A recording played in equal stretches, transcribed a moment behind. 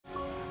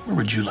Where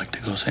would you like to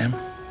go, Sam?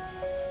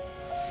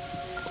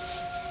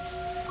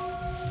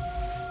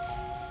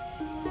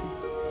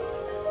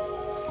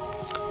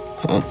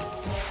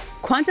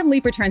 Quantum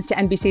Leap returns to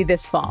NBC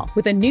this fall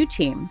with a new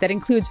team that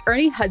includes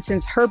Ernie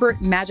Hudson's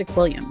Herbert Magic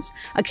Williams,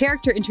 a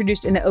character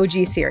introduced in the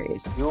OG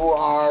series. You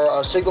are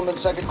a Sigelman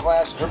second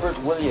class Herbert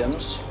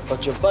Williams,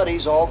 but your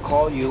buddies all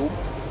call you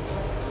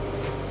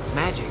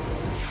Magic.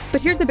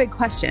 But here's the big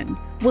question.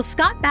 Will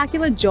Scott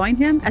Bakula join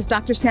him as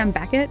Dr. Sam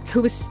Beckett,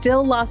 who is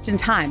still lost in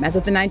time as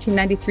of the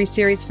 1993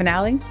 series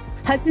finale?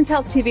 Hudson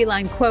tells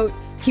TVLine, quote,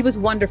 "He was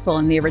wonderful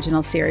in the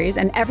original series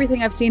and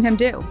everything I've seen him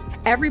do.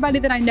 Everybody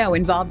that I know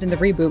involved in the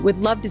reboot would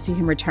love to see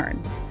him return.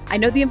 I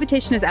know the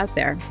invitation is out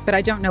there, but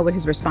I don't know what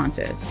his response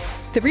is."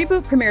 The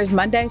reboot premieres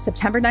Monday,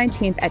 September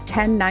 19th at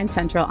 10/9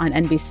 Central on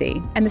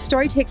NBC, and the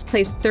story takes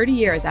place 30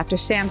 years after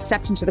Sam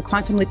stepped into the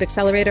Quantum Leap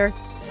accelerator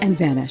and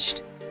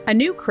vanished. A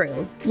new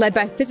crew, led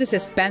by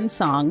physicist Ben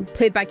Song,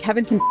 played by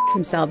Kevin Can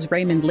himself's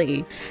Raymond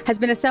Lee, has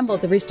been assembled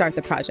to restart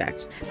the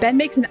project. Ben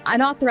makes an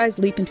unauthorized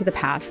leap into the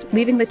past,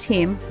 leaving the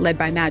team, led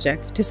by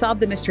Magic, to solve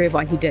the mystery of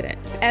why he did it.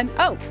 And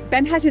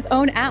Ben has his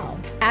own Al.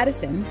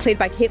 Addison, played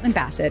by Caitlin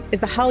Bassett, is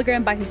the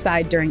hologram by his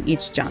side during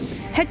each jump.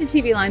 Head to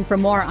TVLine for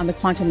more on the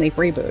Quantum Leap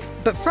reboot.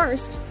 But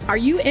first, are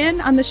you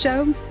in on the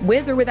show,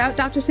 with or without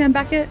Dr. Sam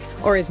Beckett?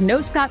 Or is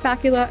no Scott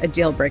Bakula a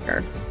deal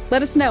breaker?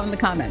 Let us know in the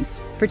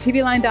comments. For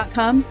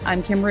TVLine.com,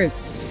 I'm Kim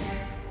Roots.